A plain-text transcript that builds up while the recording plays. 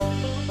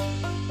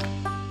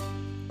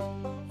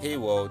Hey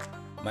world,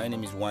 my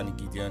name is Wani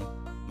Gideon.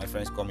 My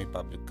friends call me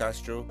Pablo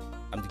Castro.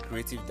 I'm the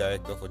creative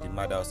director for the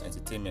Madhouse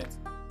Entertainment.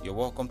 You're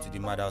welcome to the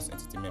Madhouse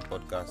Entertainment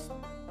podcast.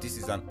 This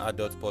is an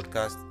adult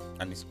podcast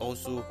and it's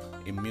also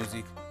a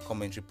music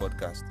commentary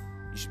podcast.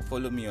 You should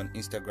follow me on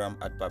Instagram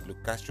at Pablo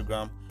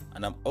Castrogram,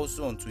 and I'm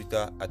also on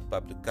Twitter at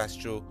Pablo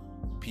Castro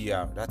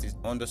PR. That is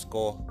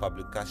 _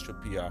 Pablo Castro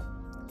PR.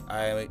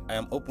 I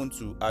am open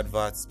to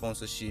adverts,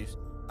 sponsorships,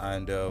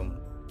 and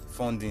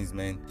fundings,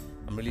 man.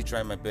 I'm really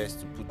trying my best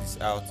to put this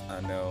out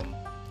and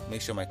make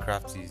sure my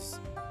craft is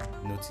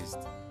noticed.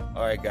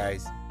 Alright,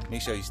 guys,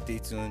 make sure you stay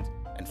tuned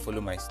and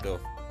follow my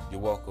stuff. You're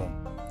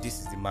welcome.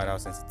 This is the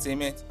Madhouse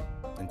Entertainment,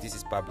 and this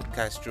is Pablo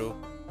Castro.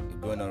 You're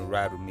going on a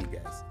ride with me,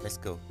 guys. Let's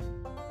go.